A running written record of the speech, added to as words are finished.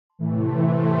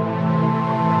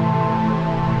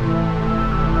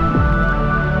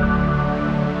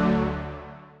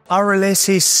RLS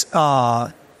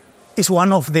is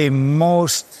one of the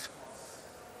most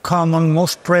common,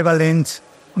 most prevalent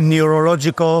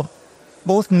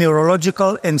both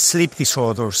neurological and sleep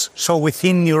disorders. So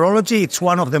within neurology, it's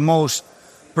one of the most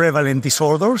prevalent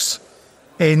disorders,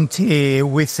 and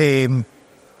with a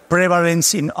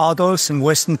prevalence in adults in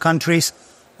Western countries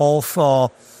of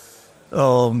 2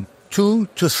 to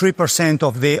 3%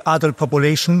 of the adult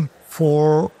population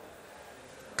for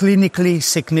clinically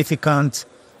significant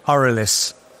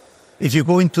RLS. If you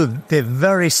go into the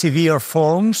very severe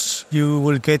forms, you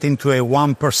will get into a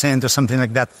 1% or something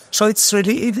like that. So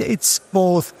it's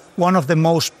both one of the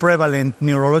most prevalent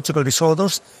neurological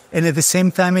disorders, and at the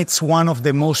same time, it's one of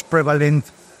the most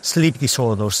prevalent sleep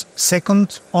disorders,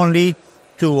 second only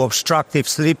to obstructive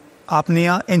sleep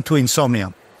apnea and to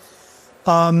insomnia.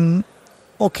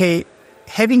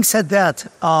 Having said that,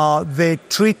 the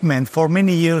treatment, for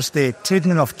many years, the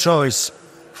treatment of choice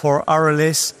for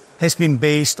RLS has been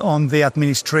based on the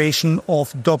administration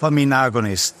of dopamine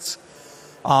agonists.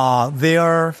 There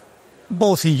are,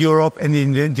 both in Europe and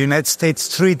in the United States,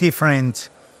 3 different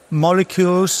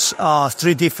molecules,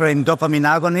 3 different dopamine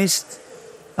agonists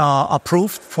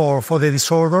approved for the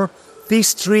disorder.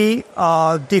 These 3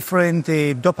 different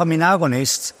dopamine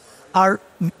agonists are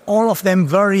all of them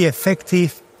very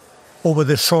effective over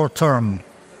the short term.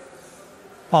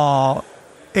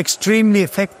 Extremely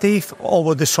effective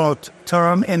over the short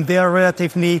term, and they have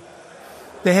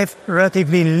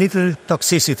relatively little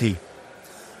toxicity.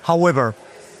 However,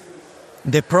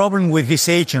 the problem with these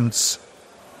agents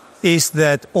is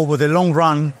that over the long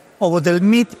run, over the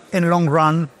mid and long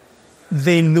run,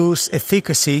 they lose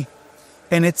efficacy,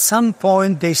 and at some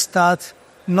point they start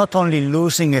not only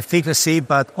losing efficacy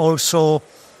but also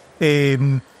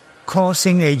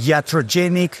causing a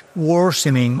iatrogenic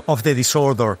worsening of the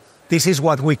disorder. This is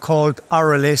what we call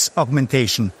RLS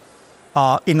augmentation.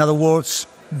 In other words,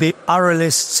 the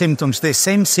RLS symptoms, the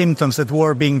same symptoms that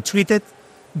were being treated,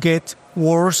 get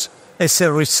worse as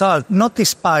a result, not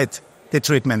despite the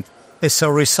treatment, as a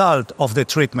result of the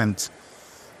treatment.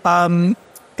 The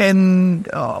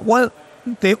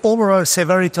overall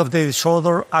severity of the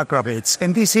disorder aggravates,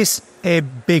 and this is a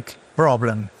big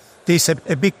problem. This is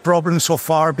a big problem so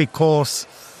far because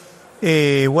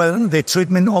the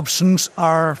treatment options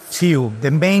are few. The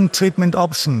main treatment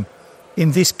option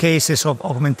in these cases of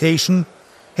augmentation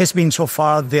has been so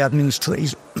far the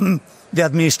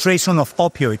administration of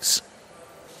opioids,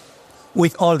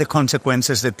 with all the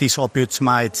consequences that these opioids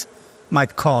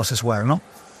might cause as well. No?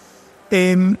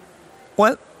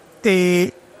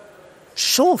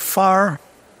 So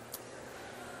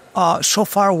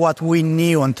far what we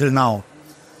knew until now.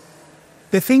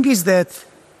 The thing is that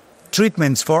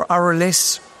treatments for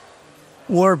RLS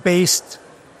were based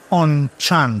on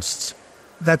chance.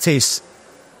 That is,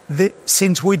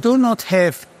 since we do not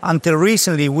have, until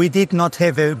recently, we did not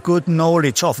have a good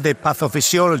knowledge of the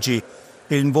pathophysiology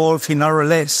involved in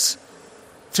RLS,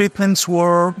 treatments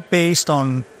were based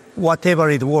on whatever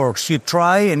it works. You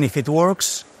try, and if it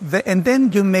works, and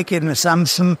then you make an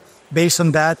assumption based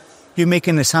on that, you make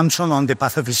an assumption on the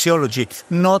pathophysiology,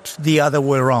 not the other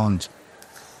way around.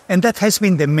 And that has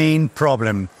been the main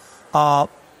problem.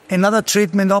 Another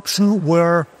treatment option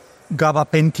were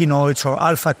gabapentinoids or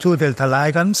alpha-2 delta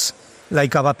ligands,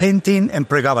 like gabapentin and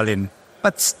pregabalin.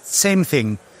 But same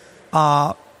thing.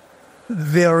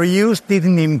 Their use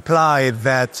didn't imply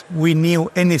that we knew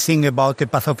anything about the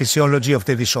pathophysiology of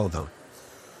the disorder.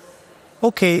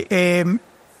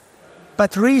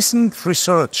 But recent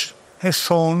research has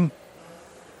shown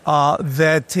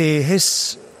that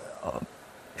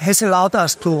has allowed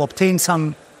us to obtain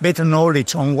some better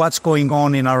knowledge on what's going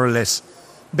on in RLS.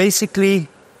 Basically,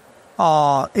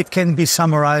 it can be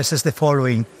summarized as the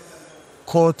following.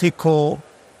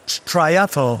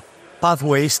 Corticostriatal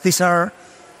pathways, these are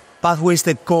pathways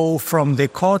that go from the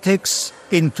cortex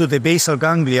into the basal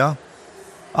ganglia.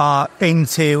 And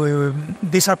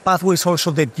these are pathways also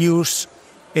that use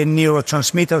a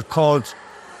neurotransmitter called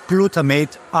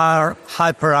glutamate, are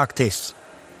hyperactive.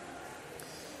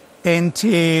 And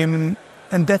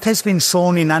that has been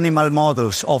shown in animal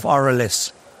models of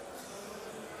RLS.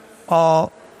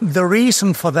 The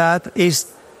reason for that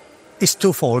is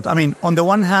twofold. I mean, on the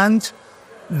one hand,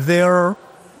 the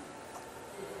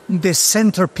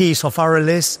centerpiece of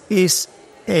RLS is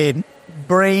a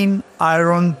brain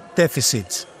iron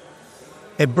deficit,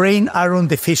 a brain iron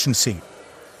deficiency.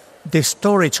 The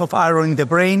storage of iron in the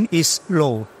brain is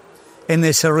low. And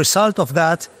as a result of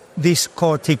that, these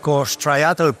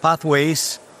corticostriatal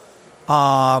pathways,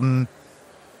 one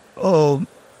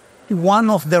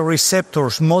of the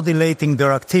receptors modulating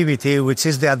their activity, which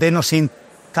is the adenosine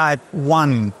type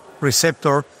 1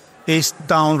 receptor, is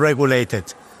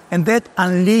downregulated. And that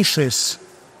unleashes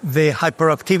the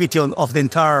hyperactivity of the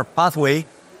entire pathway.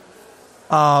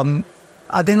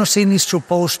 Adenosine is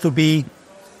supposed to be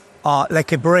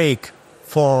like a brake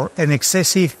for an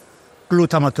excessive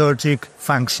glutamatergic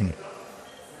function.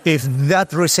 If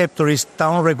that receptor is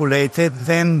downregulated,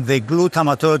 then the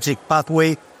glutamatergic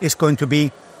pathway is going to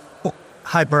be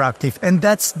hyperactive. And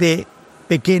that's the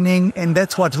beginning, and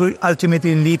that's what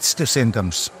ultimately leads to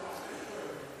symptoms.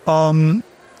 Having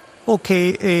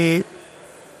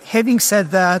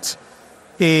said that,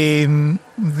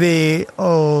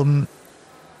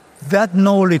 that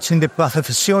knowledge in the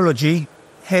pathophysiology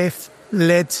has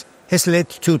led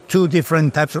to two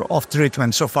different types of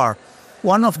treatment so far.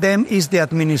 One of them is the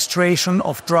administration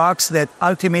of drugs that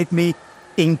ultimately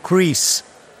increase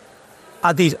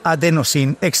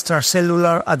adenosine,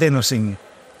 extracellular adenosine.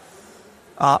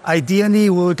 Ideally,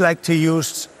 we would like to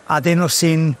use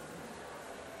adenosine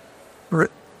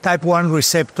type 1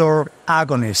 receptor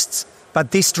agonists,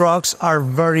 but these drugs are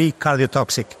very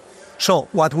cardiotoxic. So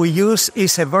what we use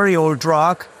is a very old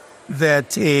drug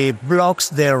that blocks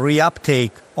the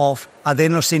reuptake of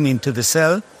adenosine into the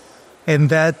cell, and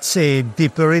that's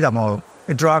Dipyridamole,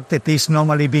 a drug that is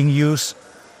normally being used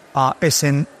as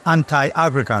an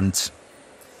anti-aggregant.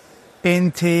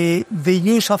 And the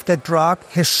use of that drug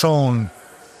has shown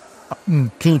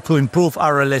to improve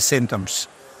RLS symptoms.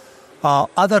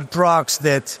 Other drugs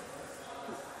that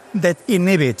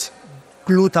inhibit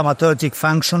glutamatergic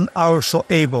function are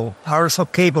also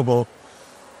capable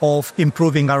of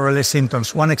improving RLS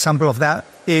symptoms. One example of that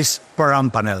is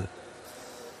Perampanel.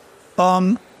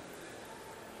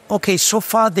 So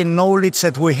far the knowledge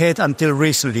that we had until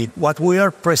recently, what we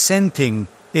are presenting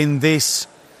at this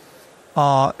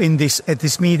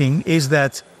meeting is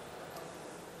that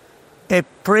a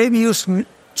previous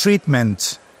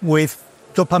treatment with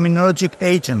dopaminergic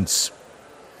agents,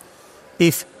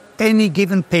 if any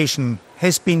given patient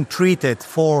has been treated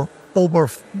for over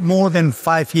more than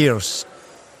 5 years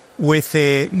with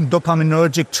a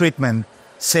dopaminergic treatment,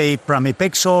 say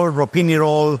pramipexole,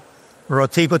 ropinirole,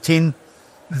 rotigotine,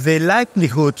 the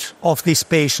likelihood of these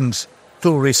patients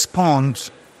to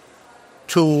respond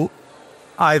to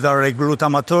either a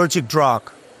glutamatergic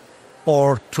drug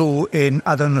or to an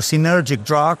adenosinergic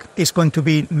drug is going to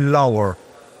be lower.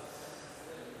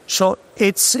 So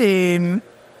it's, in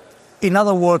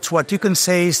other words, what you can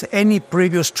say is any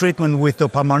previous treatment with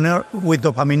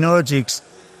dopaminergics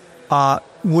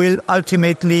will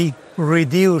ultimately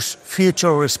reduce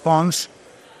future response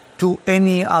to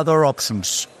any other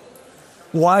options.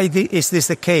 Why is this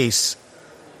the case?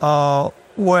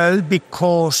 Well,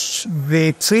 because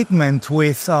the treatment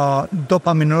with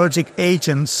dopaminergic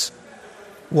agents,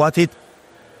 what it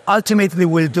ultimately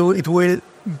will do, it will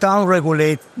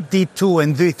downregulate D2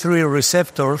 and D3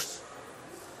 receptors.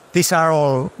 These are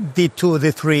all D2,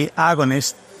 D3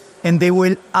 agonists, and they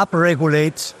will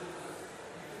upregulate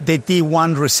the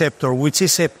D1 receptor, which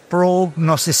is a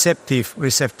pro-nociceptive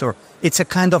receptor. It's a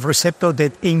kind of receptor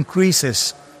that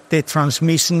increases the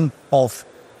transmission of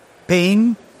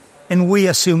pain, and we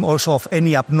assume also of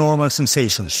any abnormal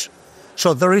sensations.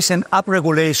 So there is an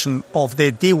upregulation of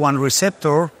the D1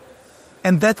 receptor,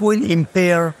 and that will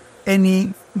impair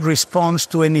any response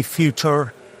to any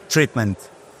future treatment.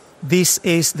 This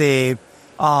is the...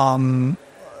 and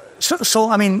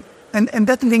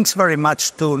that links very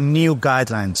much to new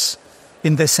guidelines,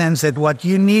 in the sense that what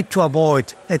you need to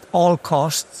avoid at all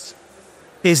costs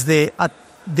is the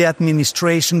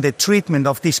administration, the treatment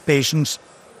of these patients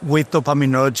with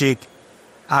dopaminergic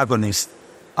agonists.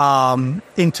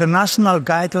 International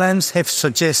guidelines have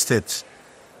suggested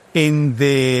in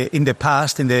the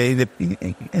past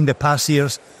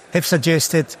years have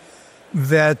suggested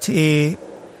that the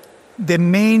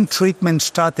main treatment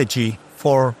strategy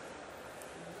for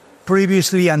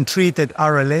previously untreated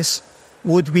RLS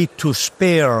would be to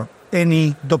spare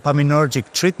any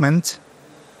dopaminergic treatment,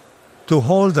 to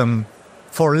hold them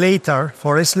for later,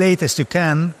 for as late as you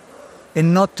can,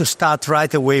 and not to start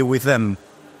right away with them.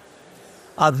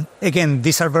 Again,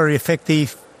 these are very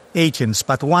effective agents,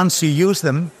 but once you use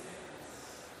them,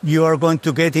 you are going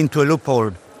to get into a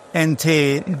loophole, and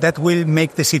that will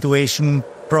make the situation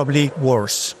probably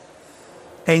worse.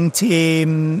 And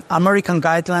American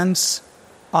guidelines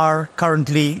are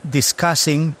currently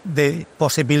discussing the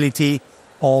possibility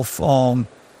of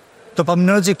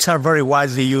dopaminergics are very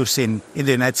widely used in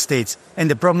the United States,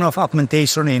 and the problem of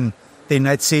augmentation in the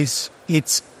United States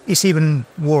is even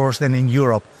worse than in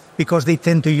Europe because they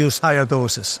tend to use higher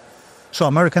doses. So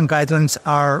American guidelines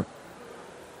are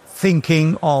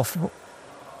thinking of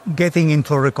getting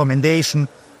into a recommendation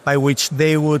by which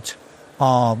they would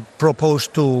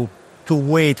proposed to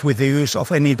wait with the use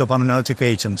of any dopaminergic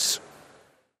agents.